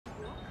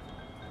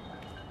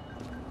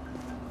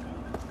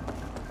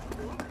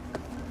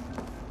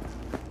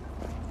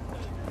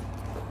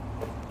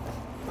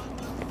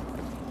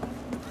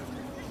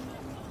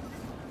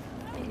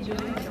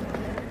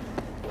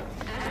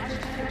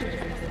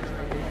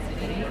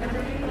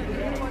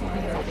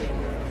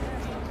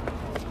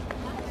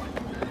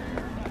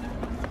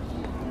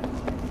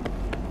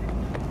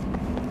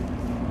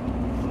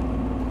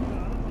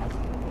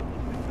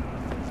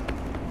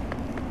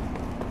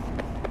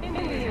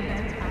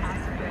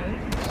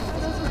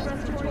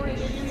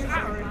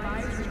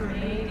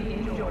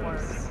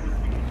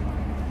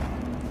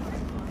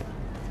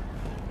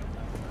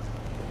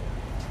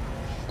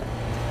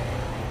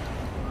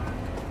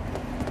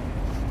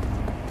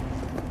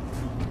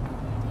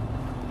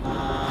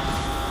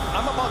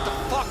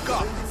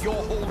fuck up your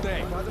whole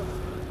day.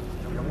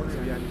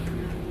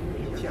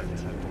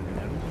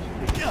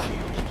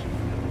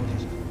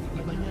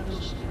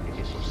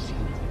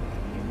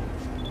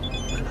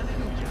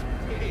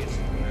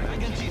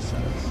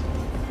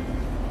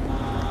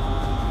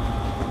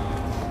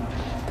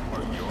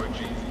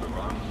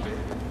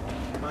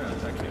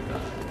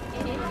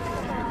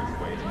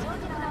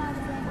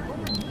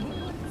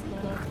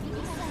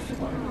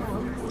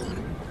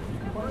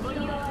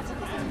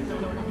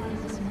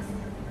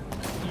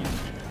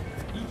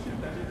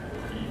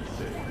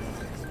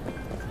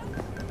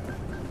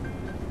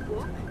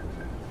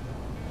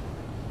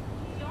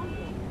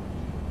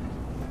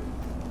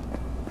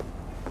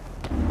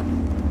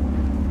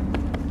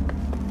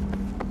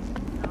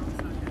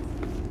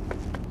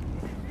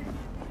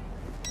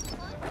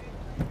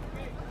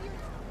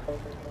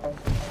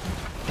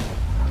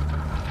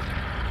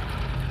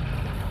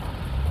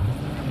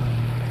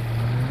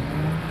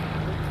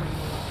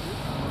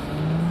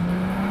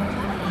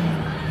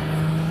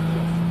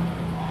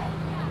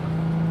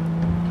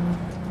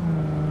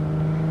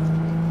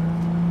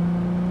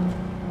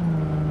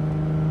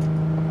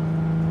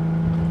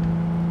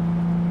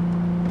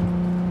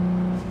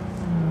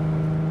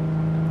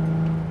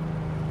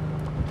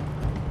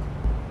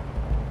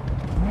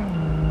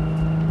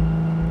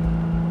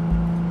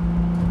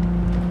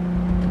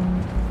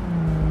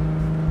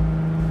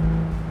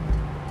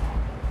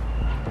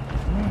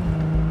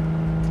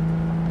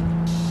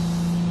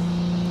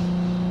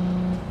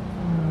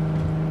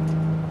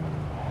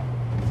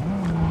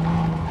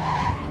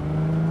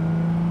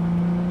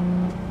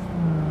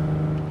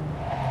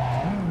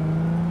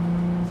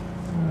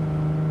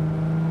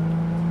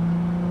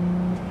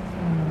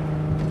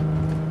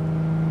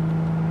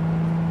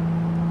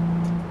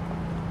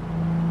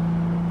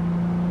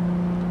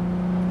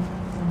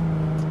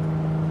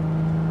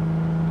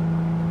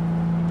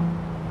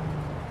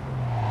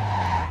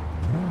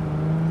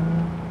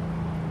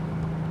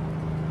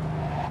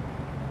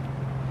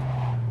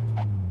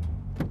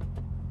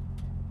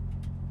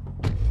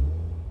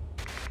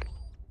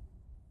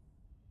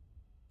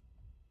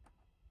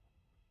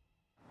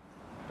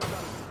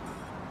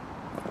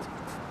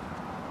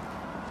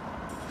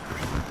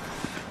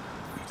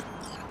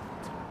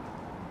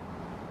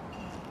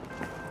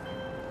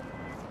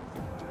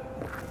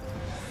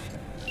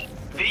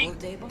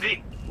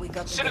 V,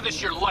 consider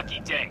this your lucky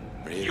day.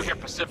 Really? You hear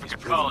Pacifica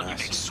calling, you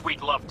make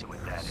sweet love to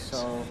it, that is.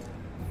 So,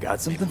 got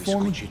something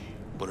for me?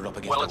 Put it up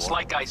against Well, the it's wall.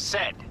 like I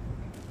said.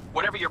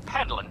 Whatever you're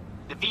peddling,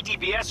 the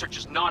VTBS are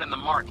just not in the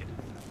market.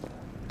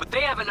 But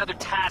they have another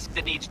task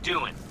that needs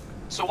doing,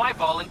 so I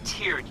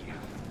volunteered you.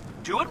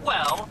 Do it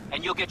well,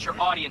 and you'll get your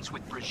audience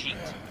with Brigitte.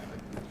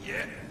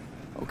 Yeah.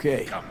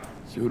 Okay,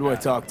 so who do I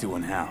talk to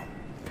and how?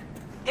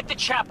 Hit the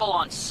chapel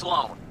on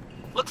Sloan.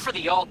 Look for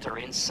the altar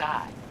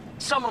inside.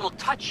 Someone will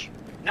touch you,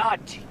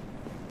 nod to you.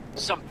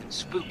 Something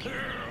spooky.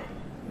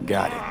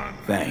 Got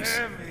it, thanks.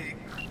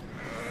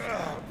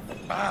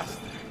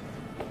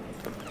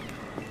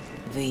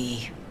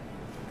 V,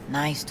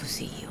 nice to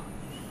see you.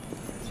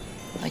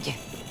 Oye,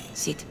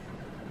 sit.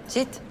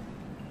 Sit.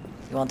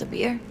 You want a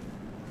beer?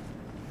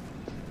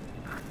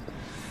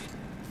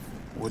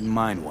 Wouldn't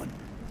mind one.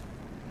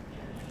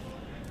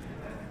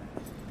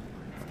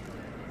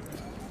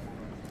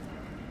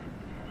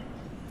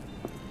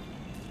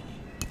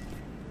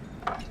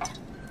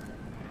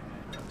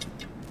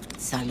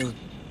 Salud.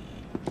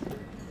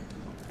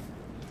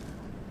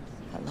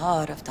 A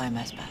lot of time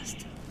has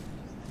passed.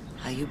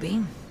 How you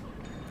been?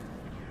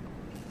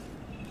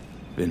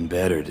 Been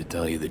better, to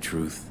tell you the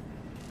truth.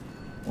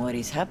 What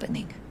is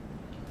happening?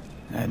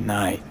 That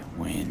night,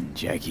 when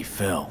Jackie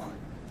fell.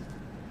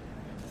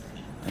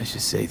 Let's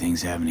just say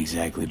things haven't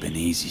exactly been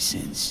easy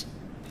since.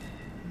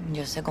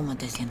 Yo sé cómo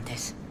te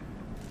sientes.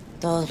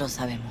 Todos lo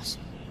sabemos.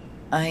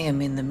 I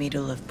am in the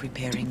middle of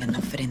preparing an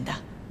ofrenda.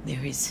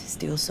 There is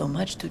still so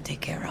much to take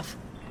care of.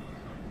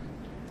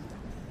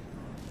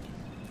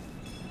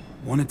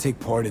 Want to take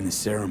part in the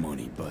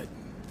ceremony, but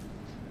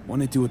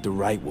want to do it the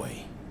right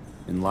way,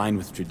 in line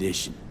with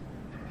tradition.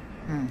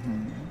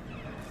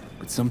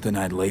 But something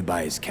I'd lay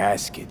by his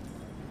casket,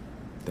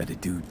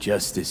 that'd do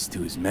justice to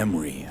his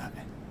memory.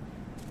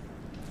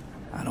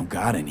 I don't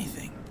got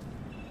anything.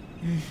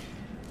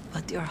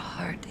 But your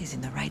heart is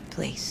in the right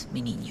place,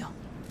 mi niño.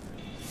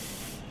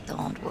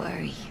 Don't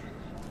worry.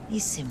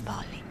 It's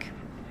symbolic.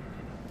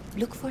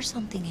 Look for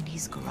something in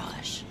his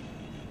garage.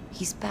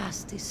 His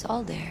past is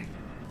all there.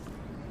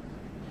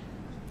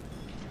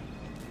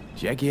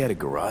 Jackie had a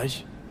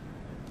garage?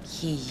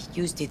 He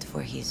used it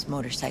for his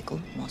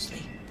motorcycle,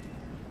 mostly.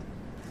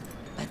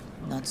 But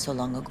not so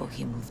long ago,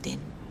 he moved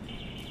in.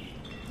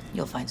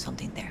 You'll find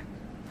something there,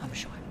 I'm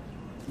sure.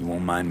 You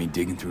won't mind me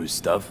digging through his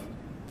stuff?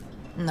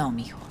 No,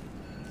 mijo.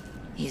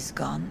 He's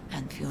gone,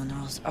 and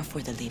funerals are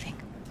for the living,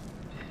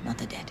 not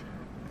the dead.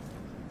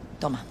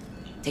 Toma,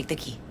 take the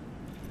key.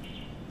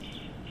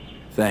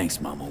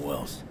 Thanks, Mama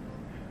Wells.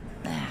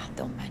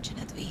 Don't mention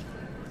it, V.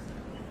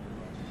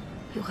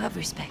 You have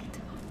respect.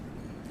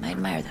 I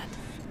admire that.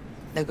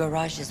 The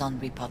garage is on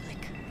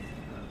Republic.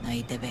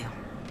 Ahí te veo.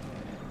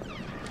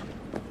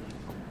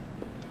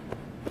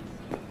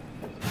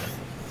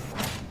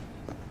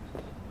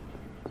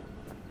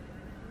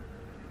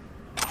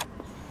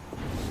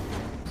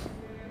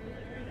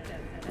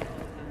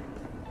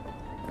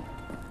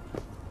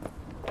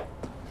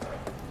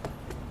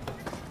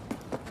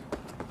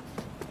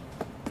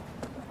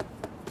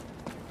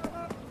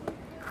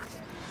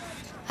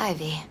 Hi,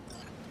 V.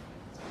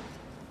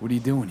 What are you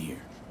doing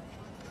here?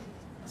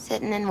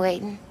 Sitting and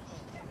waiting.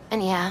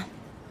 And yeah,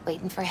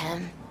 waiting for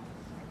him.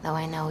 Though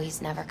I know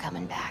he's never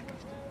coming back.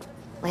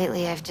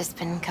 Lately, I've just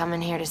been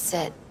coming here to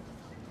sit.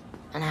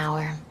 An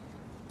hour.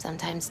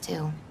 Sometimes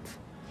two.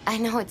 I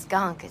know it's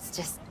gonk, it's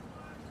just...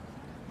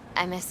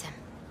 I miss him.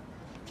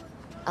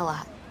 A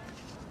lot.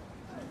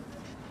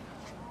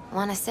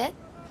 Wanna sit?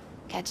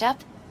 Catch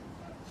up?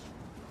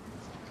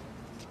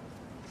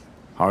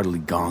 Hardly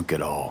gonk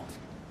at all.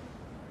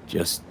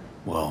 Just,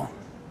 well,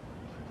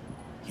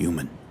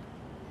 human.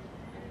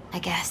 I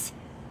guess.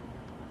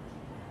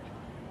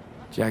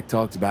 Jack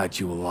talked about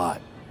you a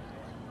lot.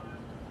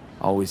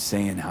 Always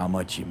saying how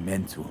much you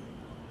meant to him.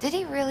 Did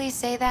he really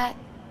say that?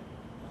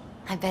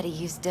 I bet he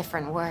used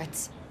different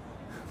words.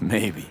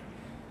 Maybe.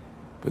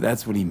 But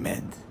that's what he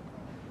meant.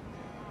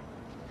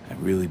 I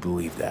really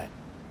believe that.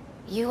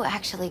 You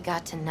actually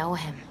got to know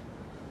him.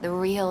 The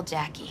real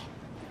Jackie.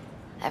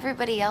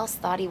 Everybody else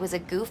thought he was a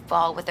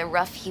goofball with a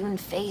rough-hewn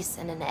face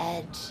and an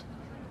edge.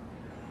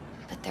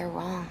 But they're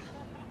wrong.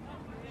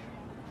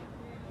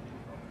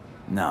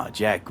 No,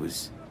 Jack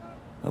was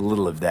a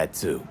little of that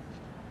too.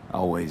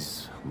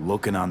 Always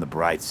looking on the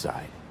bright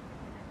side.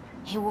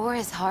 He wore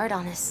his heart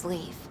on his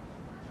sleeve.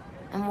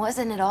 And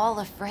wasn't at all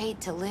afraid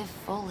to live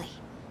fully.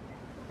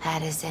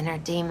 Had his inner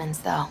demons,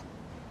 though.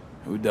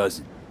 Who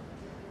doesn't?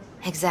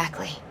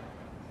 Exactly.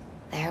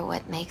 They're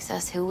what makes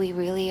us who we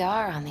really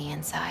are on the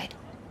inside.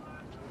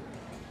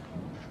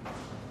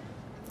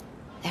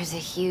 There's a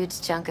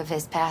huge chunk of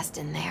his past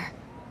in there.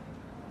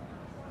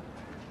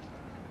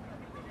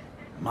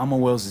 Mama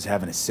Wells is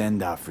having a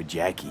send-off for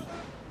Jackie.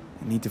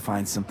 I need to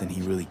find something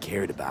he really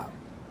cared about.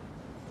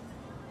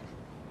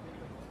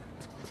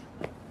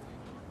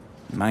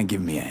 You mind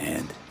giving me a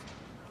hand?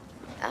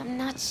 I'm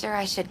not sure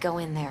I should go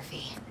in there,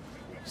 V.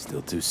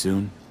 Still too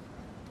soon?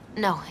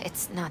 No,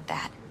 it's not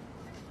that.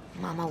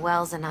 Mama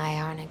Wells and I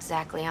aren't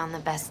exactly on the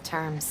best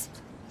terms.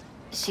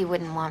 She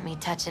wouldn't want me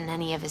touching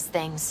any of his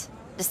things,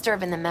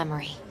 disturbing the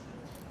memory.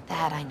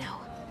 That I know.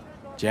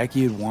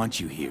 Jackie would want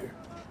you here.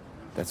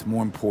 That's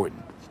more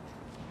important.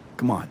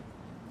 Come on.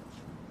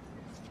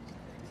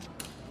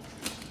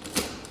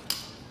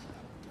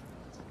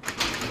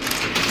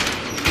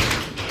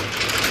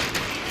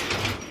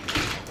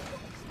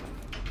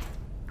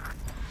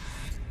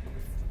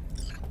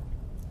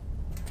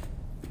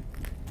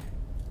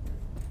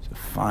 It's a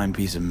fine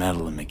piece of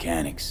metal in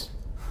mechanics.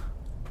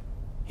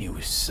 He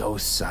was so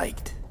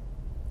psyched.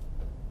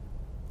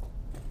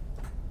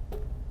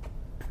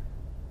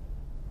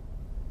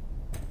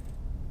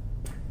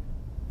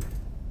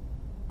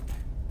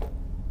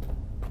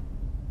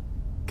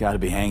 Gotta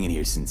be hanging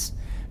here since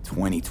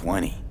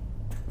 2020.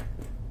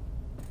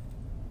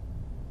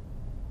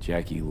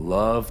 Jackie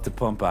loved to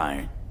pump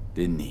iron,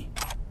 didn't he?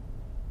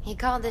 He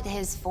called it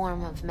his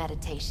form of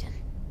meditation.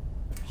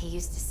 He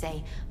used to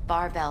say,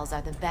 barbells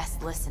are the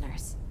best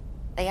listeners.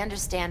 They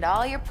understand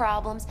all your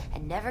problems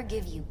and never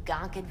give you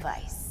gonk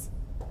advice.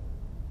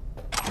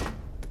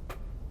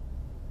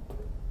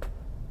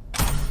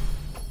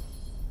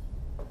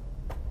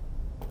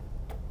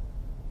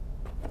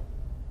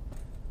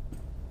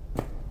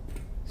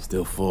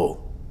 Still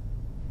full.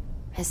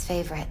 His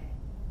favorite.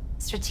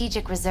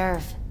 Strategic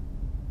reserve.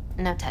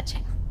 No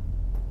touching.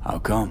 How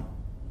come?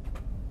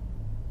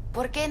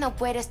 ¿Por qué no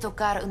puedes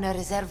tocar una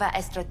reserva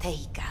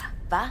estratégica,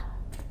 va?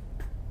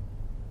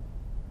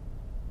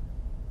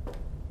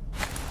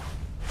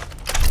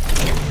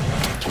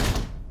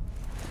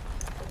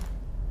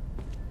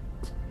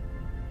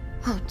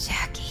 Oh,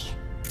 Jackie.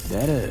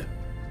 That a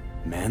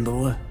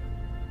mandala?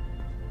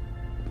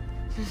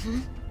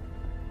 Mm-hmm.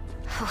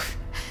 Oh,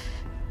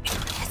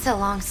 it's a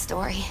long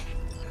story.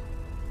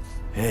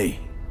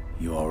 Hey,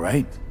 you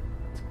alright?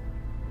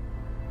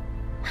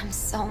 I'm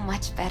so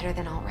much better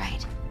than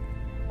alright.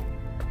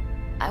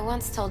 I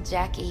once told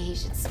Jackie he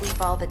should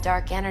sweep all the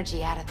dark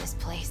energy out of this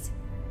place.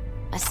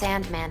 A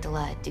sand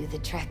mandala'd do the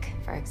trick,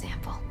 for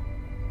example.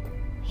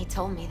 He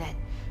told me that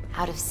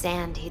out of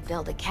sand he'd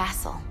build a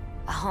castle,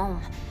 a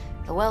home,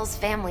 the Wells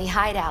family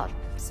hideout,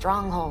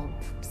 stronghold,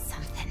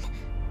 something.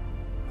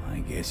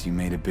 I guess you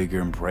made a bigger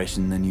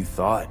impression than you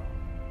thought.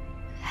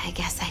 I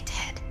guess I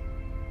did.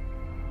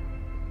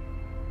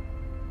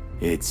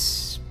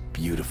 It's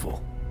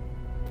beautiful.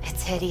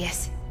 It's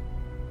hideous.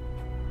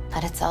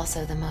 But it's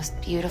also the most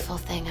beautiful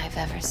thing I've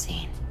ever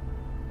seen.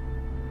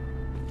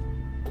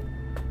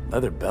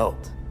 Leather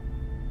belt.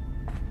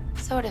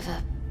 Sort of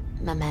a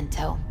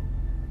memento.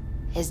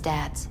 His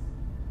dad's.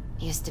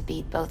 Used to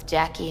beat both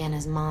Jackie and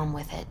his mom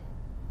with it.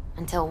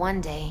 Until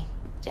one day,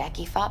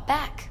 Jackie fought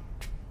back.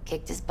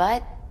 Kicked his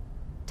butt.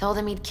 Told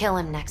him he'd kill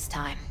him next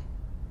time.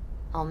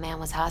 Old man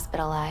was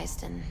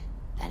hospitalized, and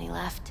then he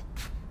left.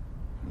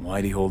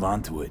 Why'd he hold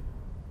on to it?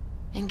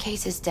 In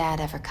case his dad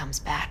ever comes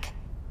back.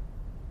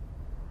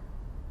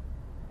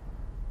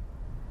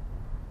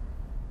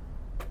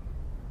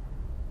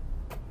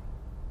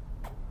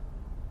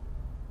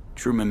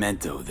 True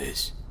memento,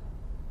 this.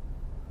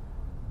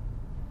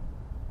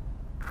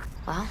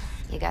 Well,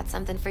 you got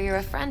something for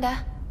your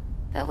ofrenda.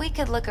 But we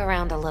could look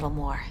around a little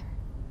more.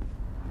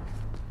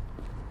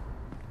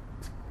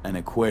 an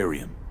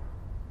aquarium.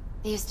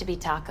 It used to be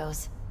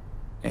Taco's.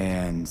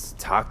 And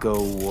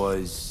Taco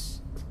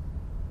was...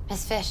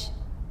 His fish.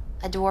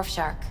 A dwarf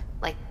shark.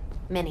 Like,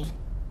 mini.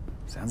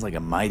 Sounds like a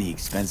mighty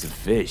expensive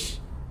fish.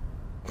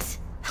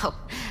 Oh,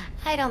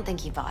 I don't think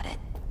he bought it.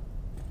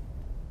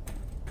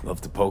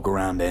 Love to poke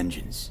around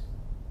engines.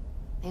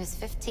 He was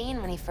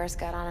 15 when he first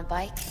got on a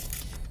bike.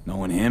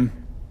 Knowing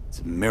him, it's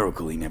a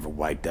miracle he never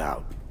wiped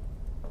out.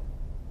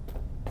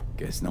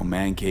 Guess no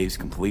man cave's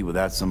complete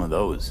without some of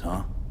those,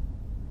 huh?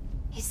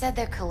 He said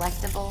they're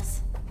collectibles.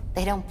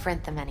 They don't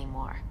print them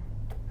anymore.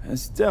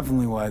 That's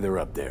definitely why they're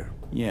up there,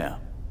 yeah.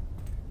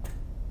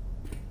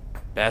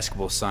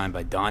 Basketball signed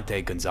by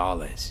Dante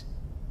Gonzalez.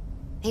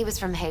 He was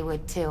from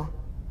Haywood, too.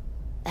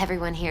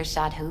 Everyone here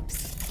shot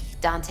hoops.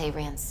 Dante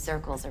ran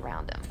circles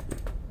around him.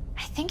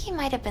 I think he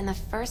might have been the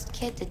first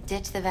kid to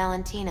ditch the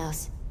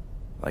Valentinos.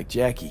 Like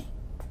Jackie.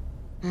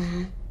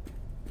 Mm-hmm.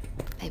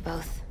 They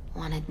both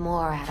wanted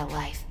more out of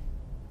life.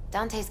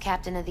 Dante's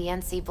captain of the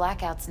NC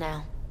Blackouts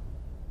now.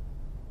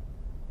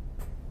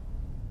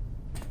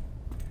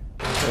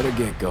 Better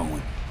get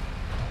going.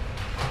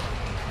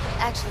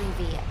 Actually,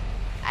 V,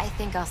 I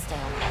think I'll stay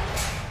away.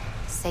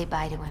 Say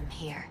bye to him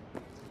here.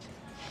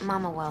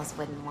 Mama Wells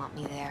wouldn't want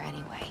me there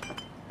anyway.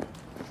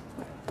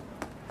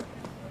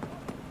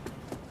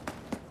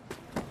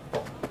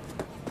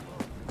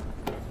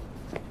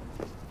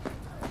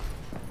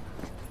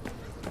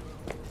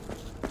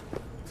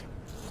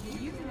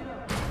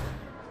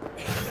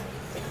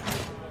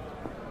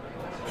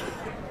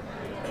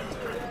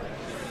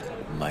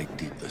 My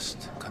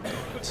deepest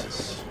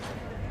condolences.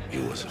 He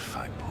was a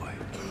fine boy.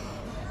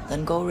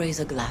 Then go raise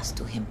a glass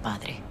to him,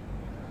 Padre.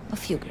 A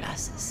few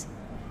glasses.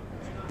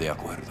 De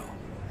acuerdo.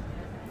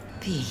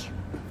 P,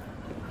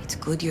 it's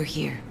good you're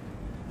here.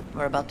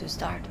 We're about to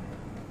start.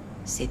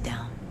 Sit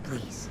down,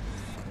 please.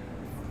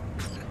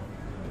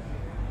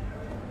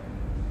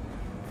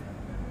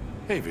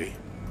 Hey, V.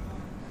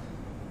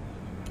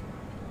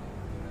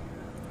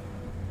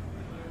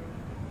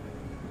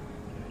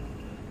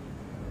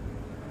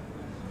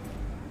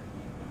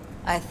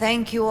 I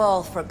thank you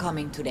all for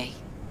coming today.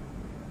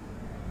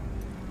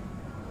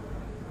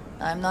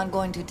 I'm not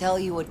going to tell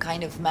you what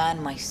kind of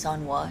man my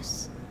son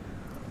was,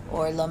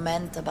 or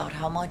lament about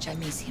how much I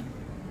miss him.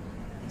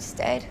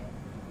 Instead,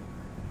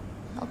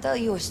 I'll tell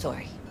you a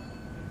story.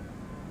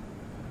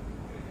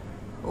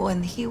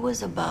 When he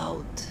was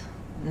about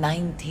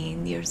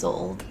 19 years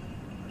old,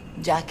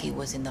 Jackie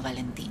was in the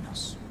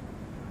Valentinos.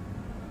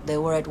 They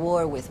were at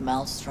war with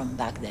Maelstrom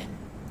back then.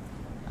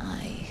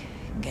 I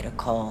get a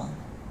call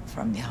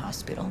from the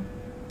hospital.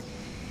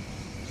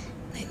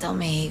 They tell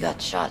me he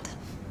got shot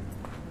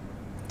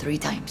 3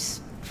 times,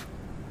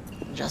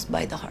 just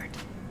by the heart.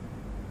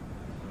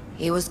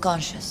 He was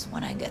conscious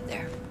when I get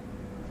there.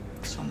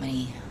 So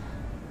many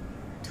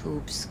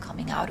tubes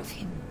coming out of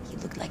him. He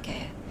looked like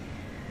a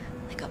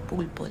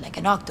pulpo, like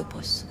an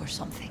octopus or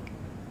something.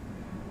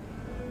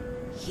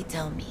 He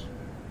tell me,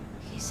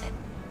 he said,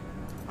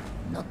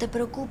 "No te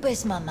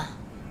preocupes, mama.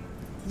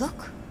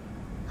 Look,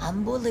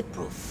 I'm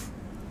bulletproof.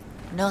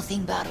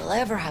 Nothing bad will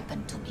ever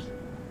happen to me."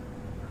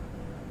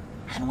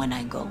 And when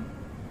I go,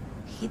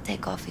 he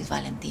take off his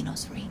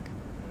Valentino's ring.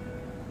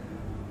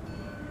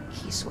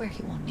 He swear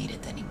he won't need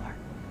it anymore.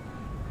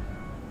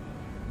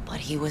 But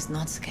he was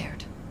not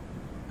scared.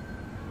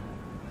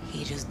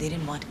 He just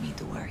didn't want me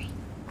to worry.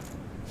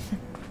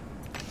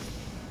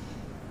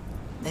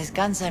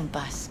 Descansa en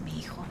paz, mi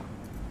hijo.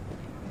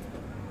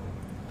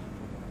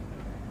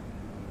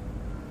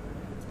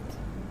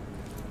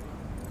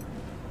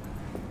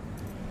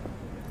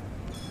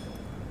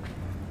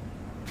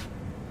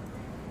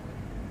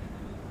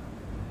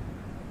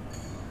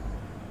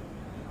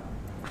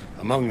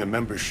 Among the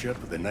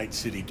membership of the Night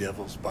City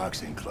Devils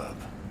Boxing Club,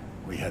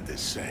 we had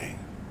this saying: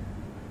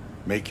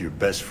 make your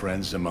best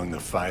friends among the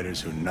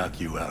fighters who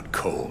knock you out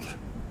cold.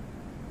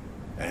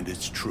 And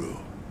it's true.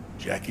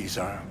 Jackie's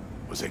arm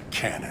was a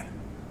cannon.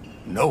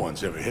 No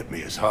one's ever hit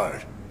me as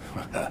hard.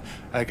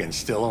 I can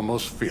still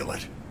almost feel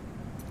it.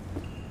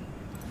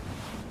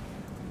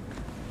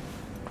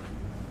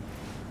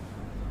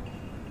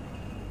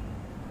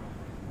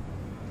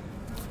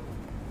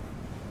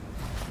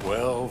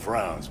 "12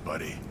 rounds,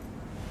 buddy."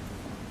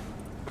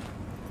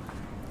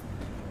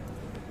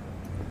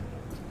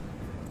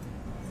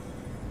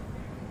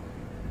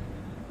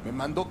 Me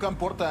mandó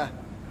Camporta.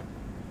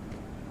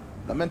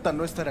 Lamenta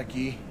no estar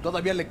aquí.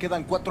 Todavía le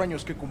quedan 4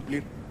 años que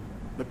cumplir.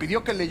 Me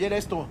pidió que leyera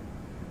esto.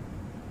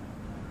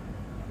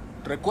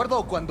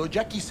 Recuerdo cuando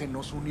Jackie se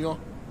nos unió.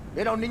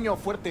 Era un niño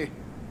fuerte.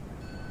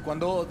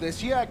 Cuando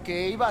decía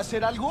que iba a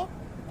hacer algo,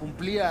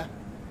 cumplía.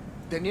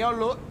 Tenía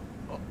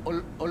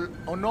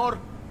honor.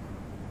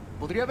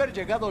 Podría haber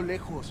llegado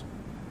lejos.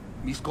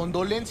 Mis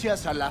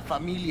condolencias a la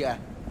familia.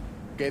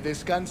 Que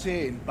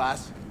descanse en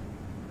paz.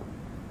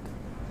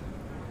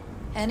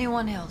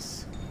 Anyone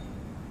else?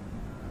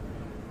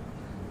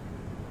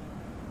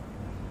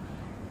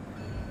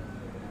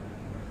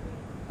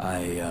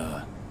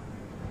 I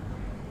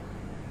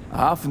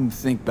often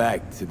think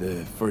back to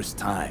the first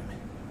time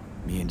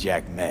me and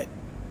Jack met.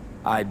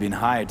 I'd been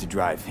hired to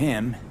drive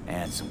him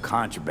and some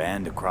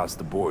contraband across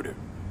the border.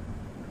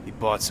 He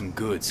bought some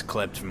goods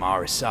klept from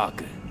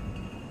Arasaka.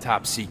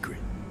 Top secret.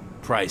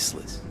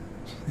 Priceless.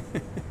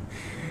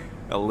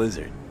 A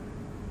lizard.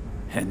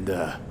 And,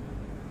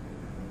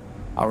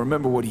 I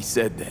remember what he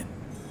said then.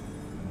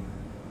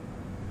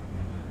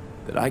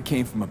 That I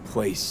came from a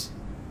place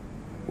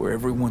where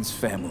everyone's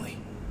family.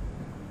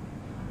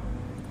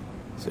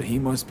 So he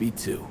must be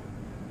too.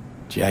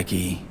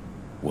 Jackie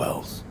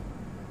Wells.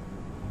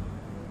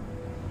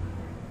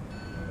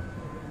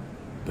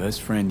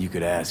 Best friend you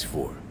could ask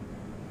for.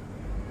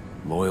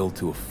 Loyal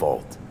to a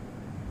fault.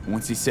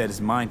 Once he set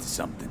his mind to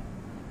something,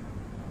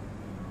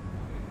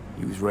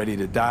 he was ready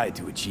to die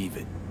to achieve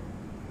it.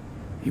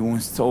 He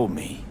once told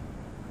me,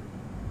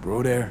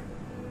 "Bro there,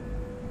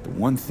 the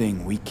one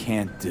thing we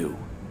can't do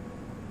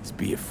is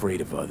be afraid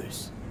of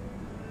others."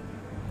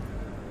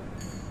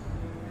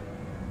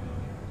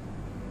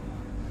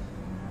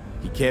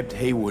 He kept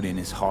Haywood in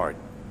his heart,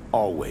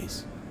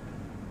 always.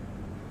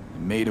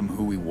 It made him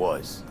who he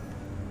was.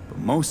 But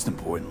most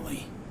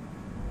importantly,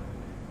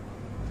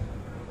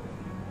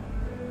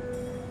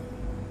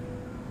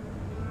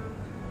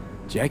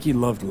 Jackie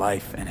loved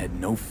life and had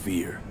no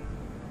fear.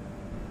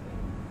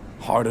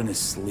 Heart on his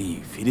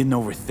sleeve, he didn't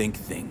overthink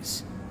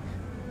things.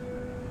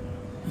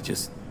 He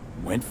just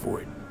went for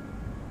it.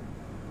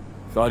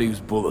 Thought he was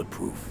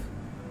bulletproof.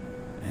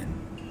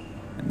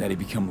 And that he'd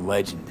become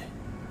legend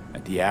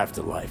at the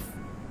afterlife.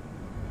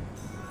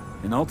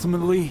 And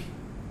ultimately,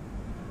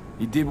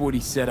 he did what he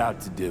set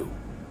out to do.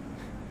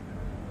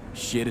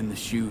 Shit in the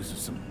shoes of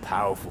some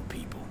powerful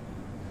people.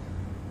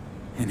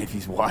 And if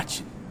he's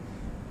watching,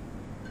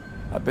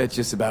 I bet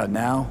just about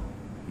now,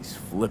 he's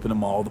flipping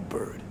them all the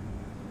bird.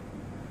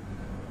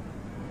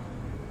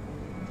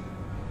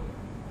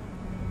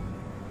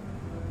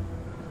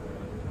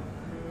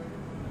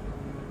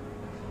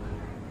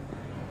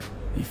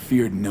 He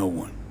feared no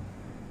one,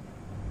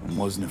 and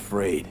wasn't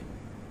afraid.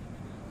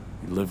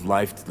 He lived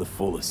life to the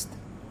fullest.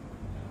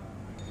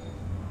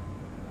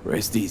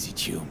 Rest easy,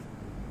 Chum.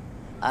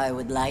 I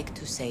would like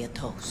to say a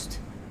toast.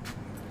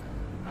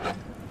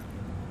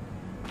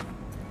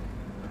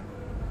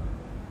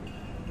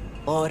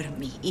 Por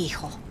mi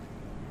hijo.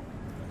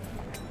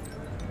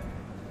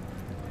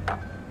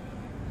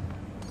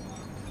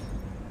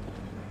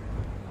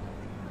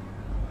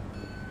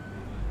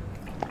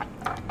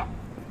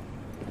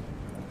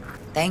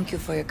 Thank you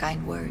for your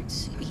kind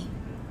words, V.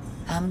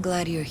 I'm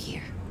glad you're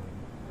here.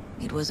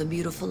 It was a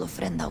beautiful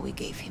ofrenda we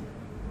gave him.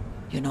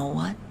 You know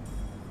what?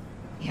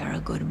 You're a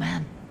good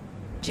man.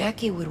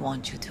 Jackie would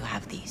want you to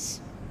have these.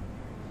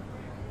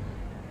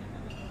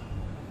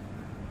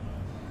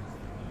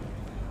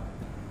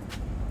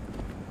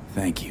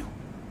 Thank you.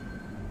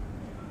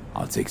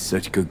 I'll take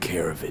such good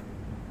care of it.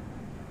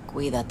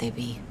 Cuídate,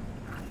 V.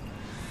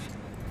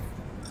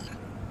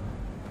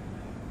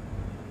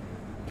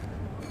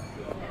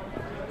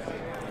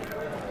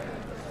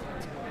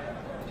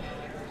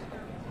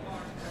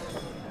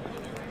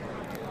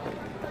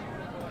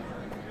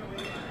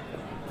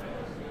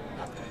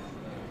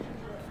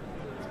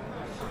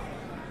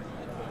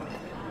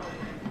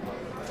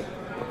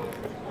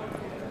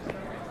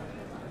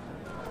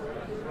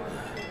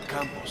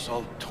 Campos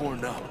all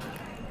torn up.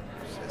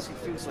 Says he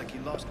feels like he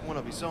lost one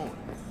of his own.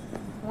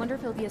 Wonder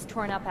if he'll be as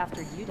torn up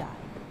after you die.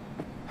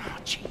 Ah,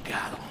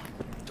 chingado.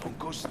 Don't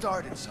go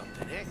starting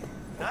something, eh?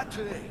 Not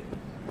today.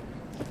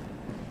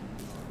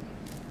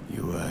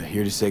 You,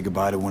 here to say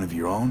goodbye to one of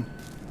your own,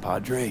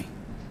 Padre?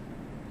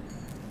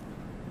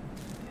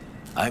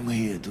 I'm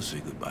here to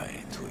say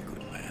goodbye to a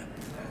good man.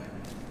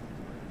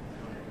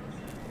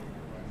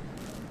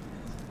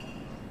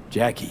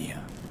 Jackie,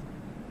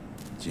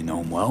 did you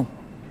know him well?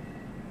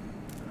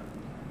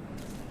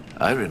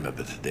 I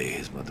remember the day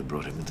his mother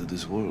brought him into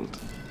this world.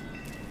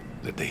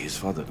 The day his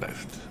father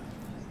left.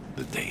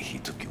 The day he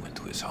took you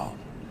into his home.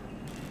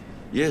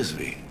 Yes,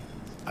 V.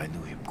 I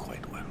knew him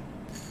quite well.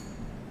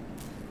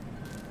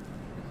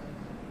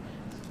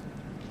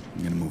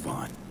 I'm gonna move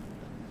on.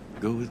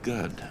 Go with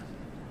God.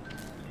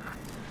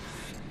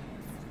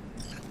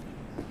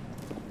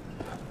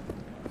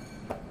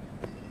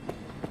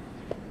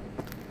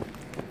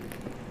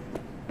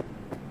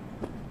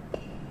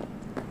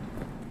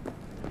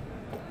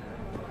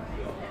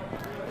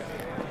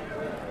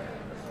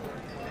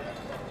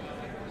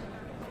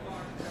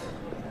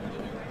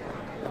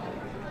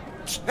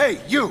 Hey,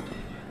 you!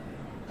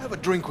 Have a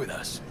drink with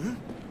us, hmm?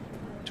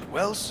 To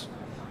Wells?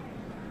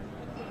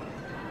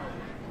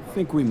 I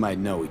think we might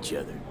know each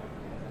other.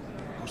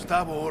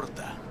 Gustavo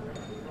Horta.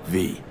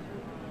 V.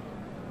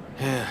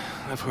 Yeah,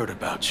 I've heard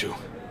about you.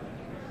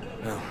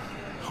 Well,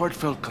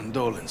 heartfelt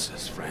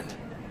condolences, friend.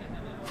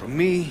 From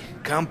me,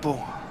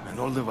 Campo, and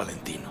all the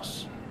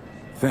Valentinos.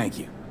 Thank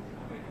you.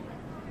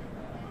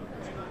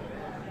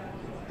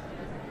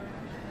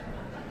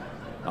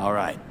 All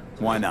right,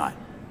 why not?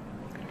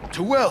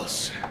 To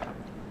Wells!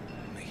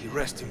 May he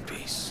rest in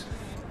peace.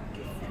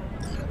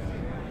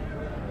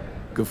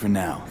 Good for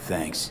now,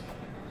 thanks.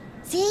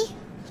 See?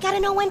 You gotta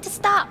know when to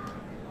stop.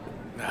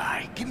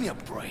 Ay, give me a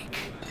break.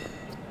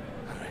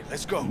 All right,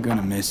 Let's go. I'm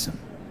gonna miss him.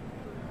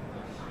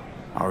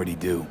 I already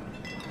do.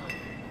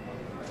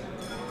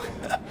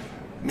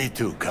 Me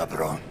too,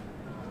 cabron.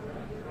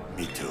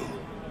 Me too.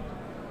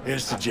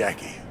 Here's to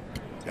Jackie.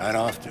 Gone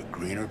off to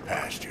greener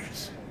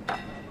pastures.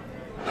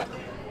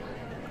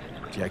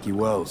 Jackie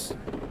Wells.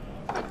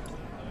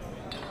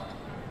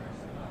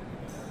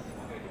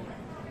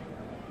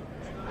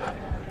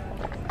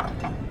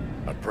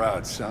 A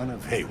proud son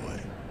of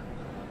Haywood.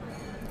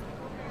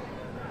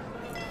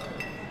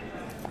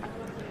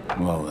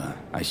 Well,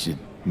 I should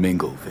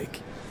mingle, Vic.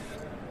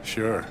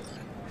 Sure.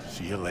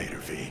 See you later,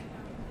 V.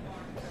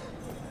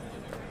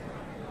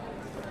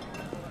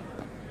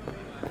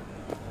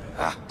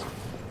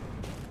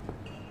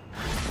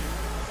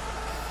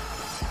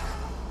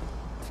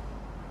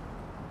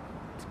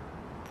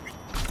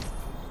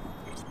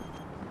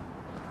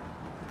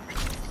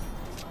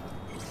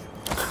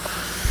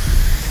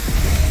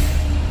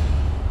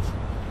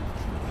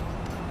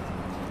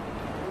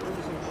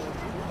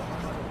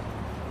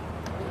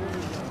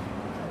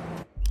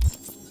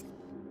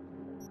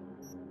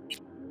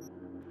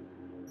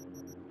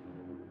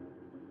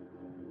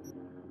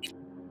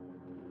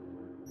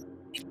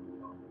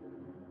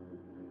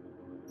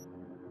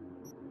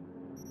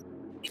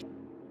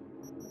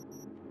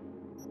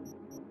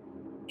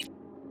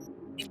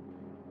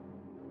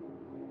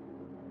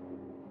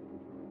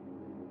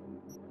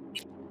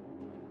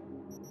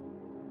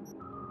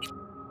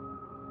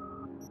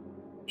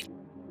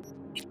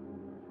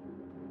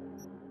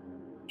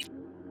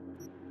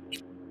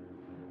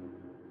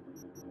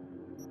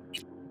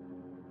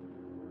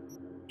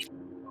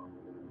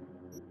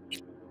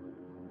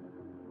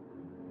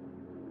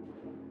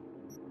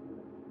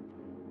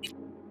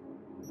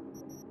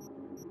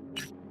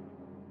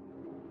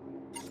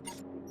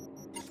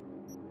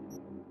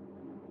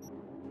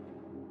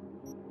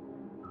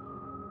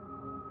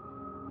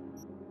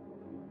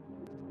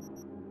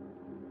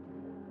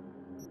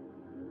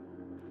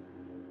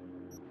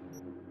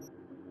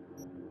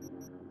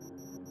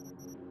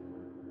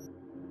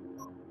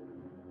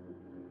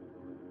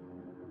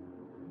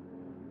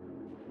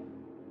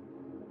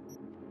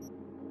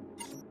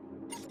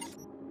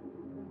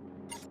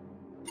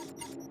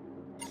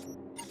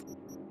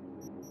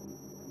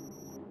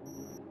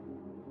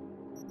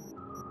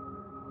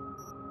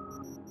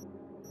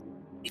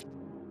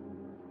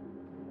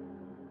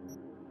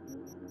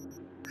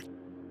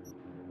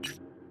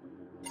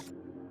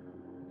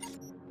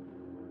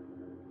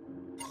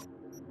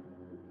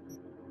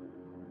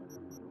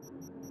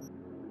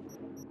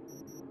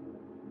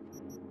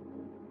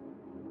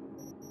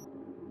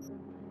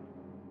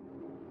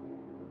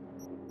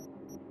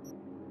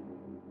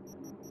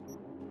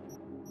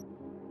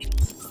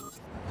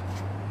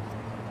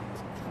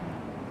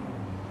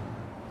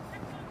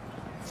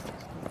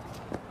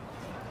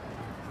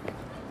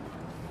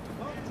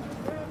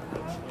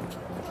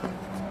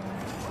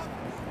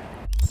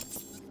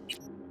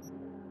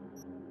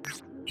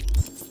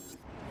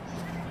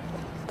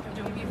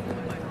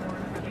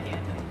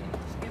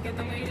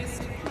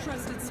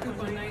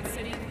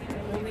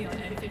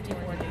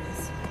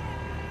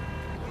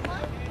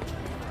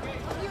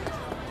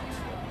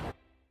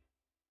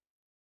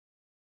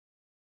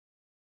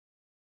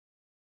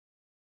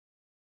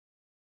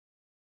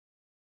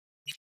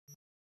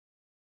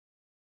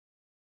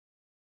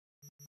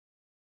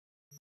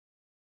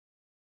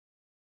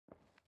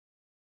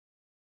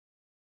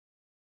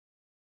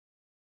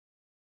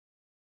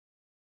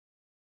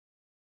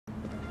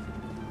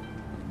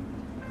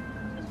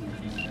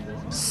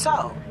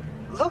 So,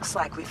 looks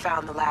like we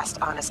found the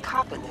last honest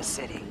cop in this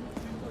city.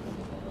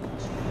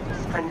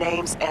 Her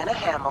name's Anna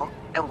Hamill,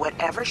 and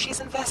whatever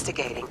she's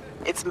investigating,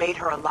 it's made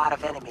her a lot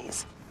of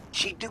enemies.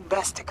 She'd do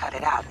best to cut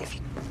it out if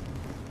you...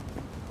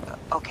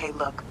 Okay,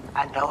 look,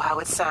 I know how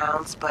it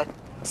sounds, but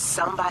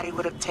somebody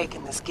would have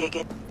taken this gig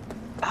at...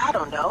 I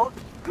don't know.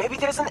 Maybe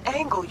there's an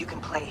angle you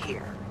can play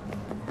here.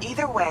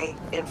 Either way,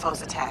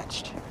 info's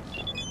attached.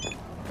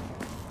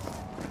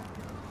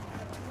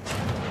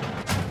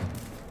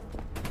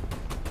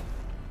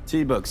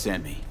 T-Bug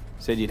sent me.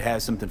 Said you'd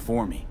have something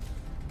for me.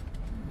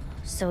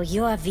 So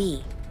you're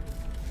V.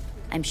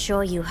 I'm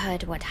sure you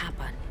heard what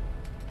happened.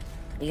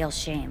 Real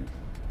shame.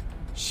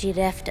 She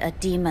left a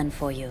demon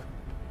for you.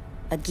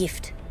 A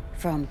gift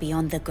from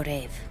beyond the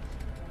grave.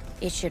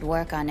 It should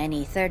work on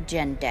any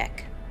 3rd-gen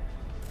deck.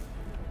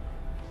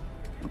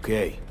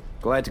 Okay.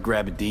 Glad to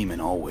grab a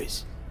demon,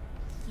 always.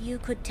 You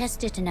could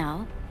test it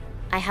now.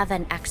 I have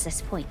an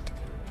access point.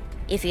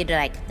 If you'd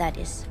like, that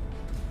is.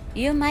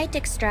 You might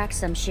extract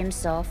some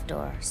shimsoft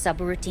or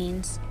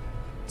subroutines.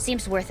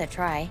 Seems worth a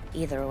try,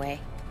 either way.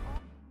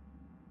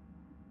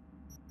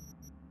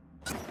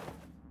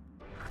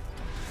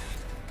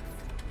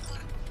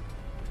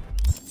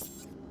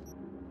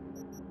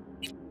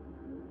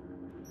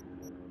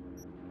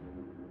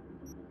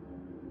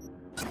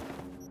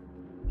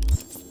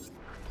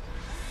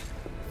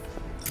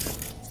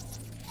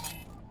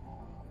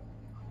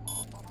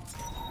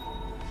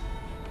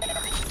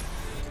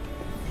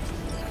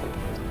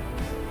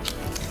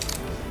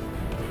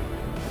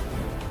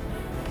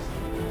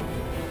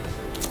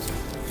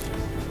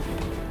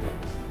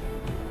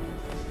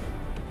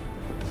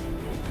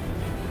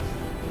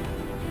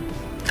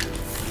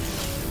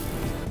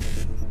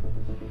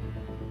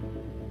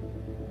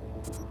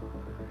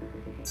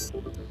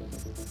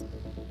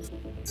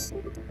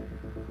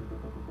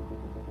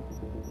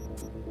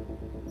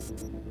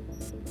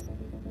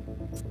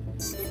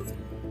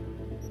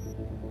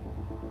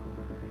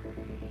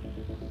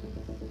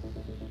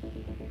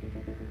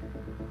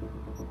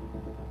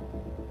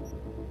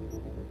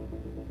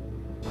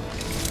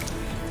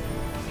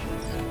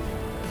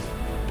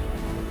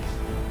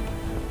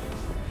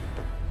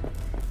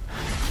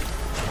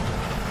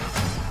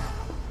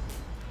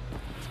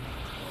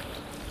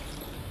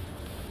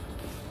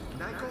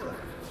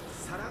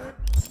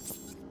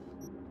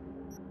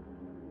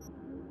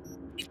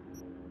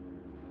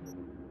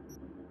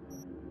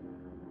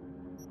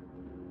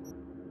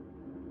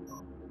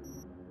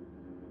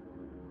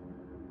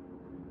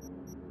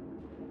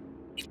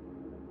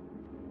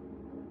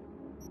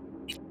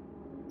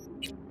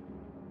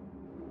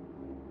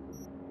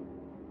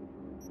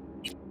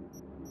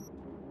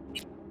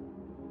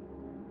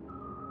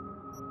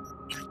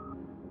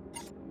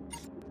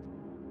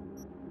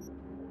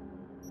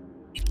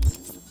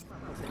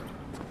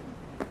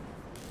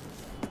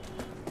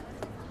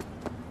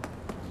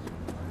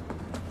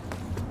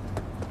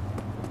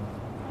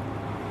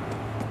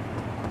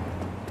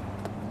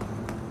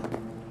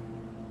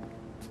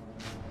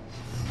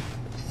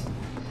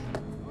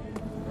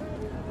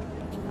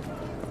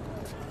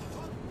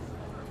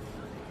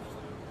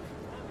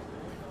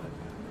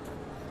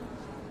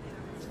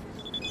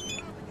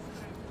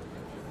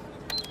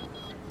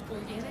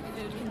 Organic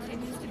food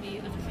continues to be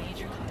a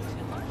major cause of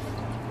illness.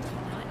 Do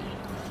not eat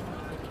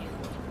non-local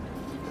canned.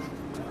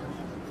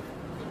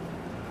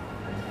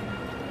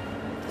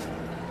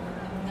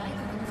 外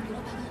国のプロ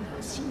パガンダ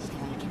を信じて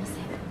はいけません。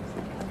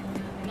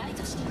ライ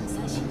ト式の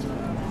最新情報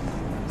は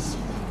信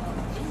頼は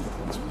電力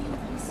14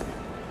オンス。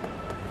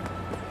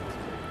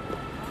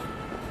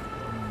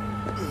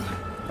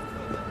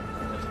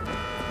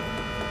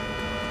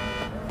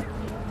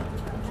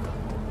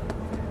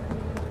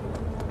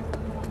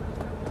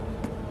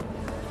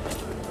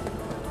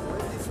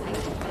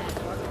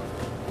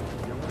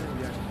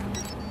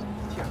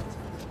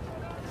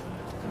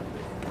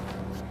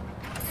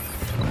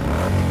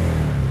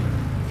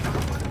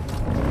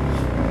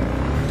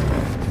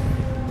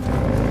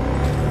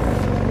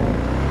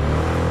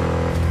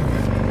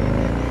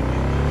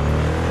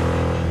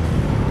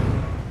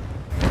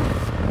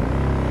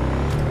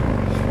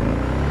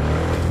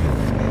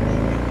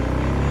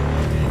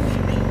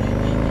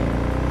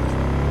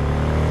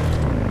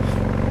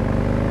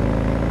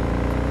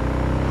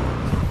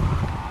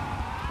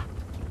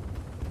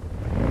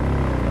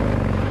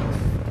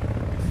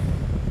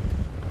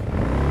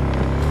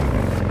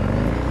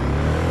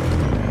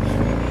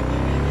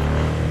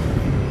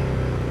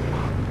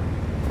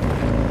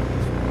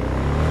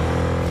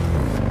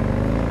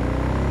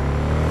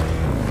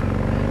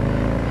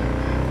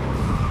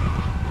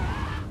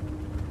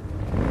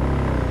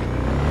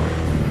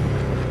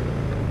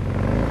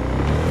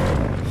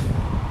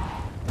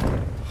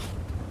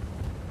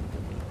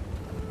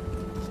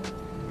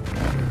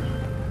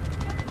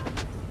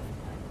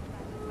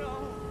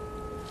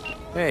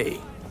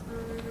Hey,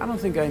 I don't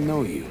think I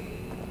know you.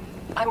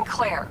 I'm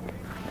Claire.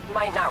 You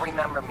might not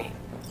remember me.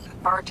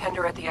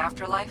 Bartender at the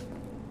Afterlife?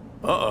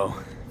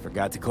 Uh-oh.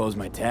 Forgot to close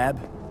my tab?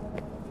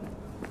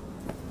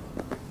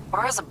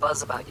 Bar has a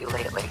buzz about you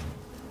lately.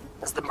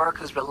 As the merc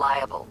who's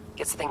reliable,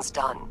 gets things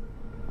done.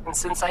 And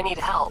since I need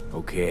help...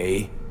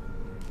 Okay.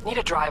 Need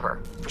a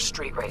driver for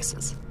street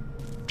races.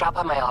 Drop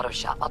by my auto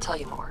shop, I'll tell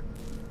you more.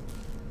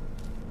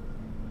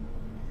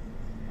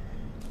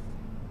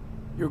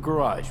 Your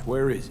garage,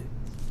 where is it?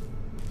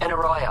 In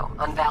Arroyo,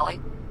 on Valley.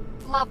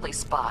 Lovely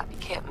spot, you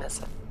can't miss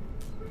it.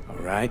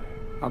 Alright,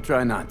 I'll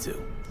try not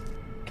to.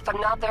 If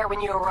I'm not there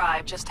when you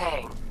arrive, just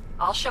hang.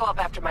 I'll show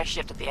up after my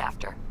shift at the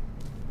After.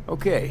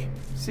 Okay,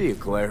 see you,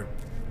 Claire.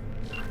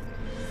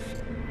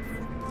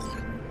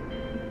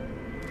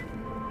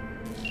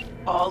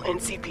 All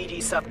NCPD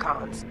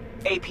subcons.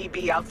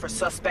 APB out for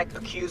suspect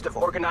accused of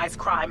organized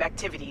crime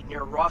activity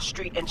near Ross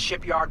Street and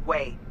Shipyard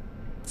Way.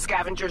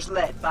 Scavengers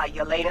led by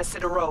Yelena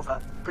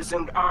Sidorova,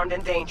 presumed armed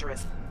and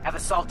dangerous, have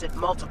assaulted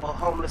multiple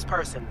homeless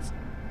persons.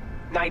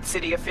 Night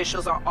City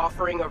officials are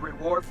offering a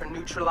reward for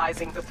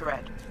neutralizing the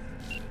threat.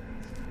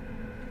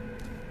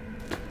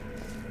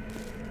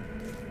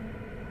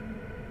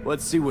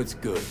 Let's see what's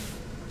good.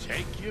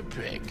 Take your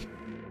pick.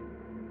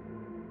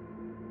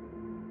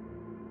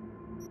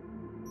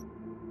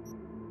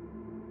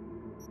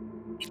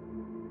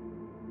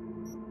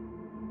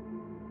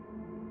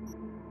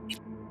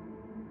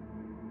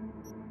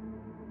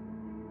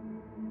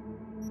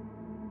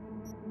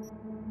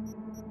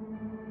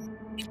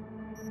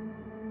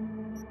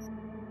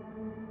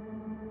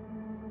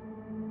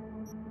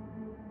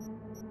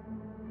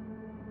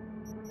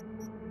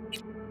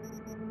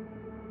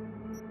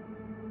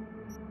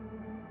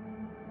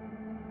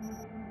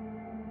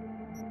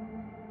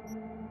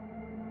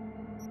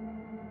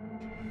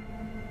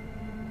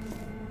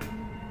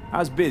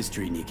 How's biz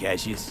treating you,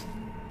 Cassius?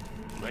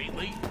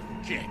 Lately,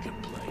 can't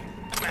complain.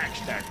 Max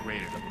stack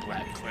rated a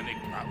black clinic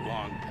not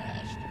long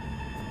past.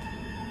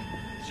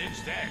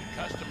 Since then,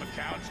 custom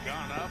accounts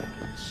gone up,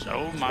 and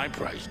so my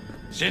price.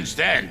 Since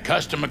then,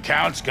 custom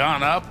accounts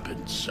gone up,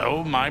 and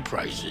so my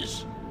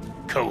prices.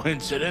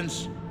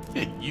 Coincidence?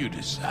 You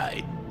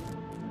decide.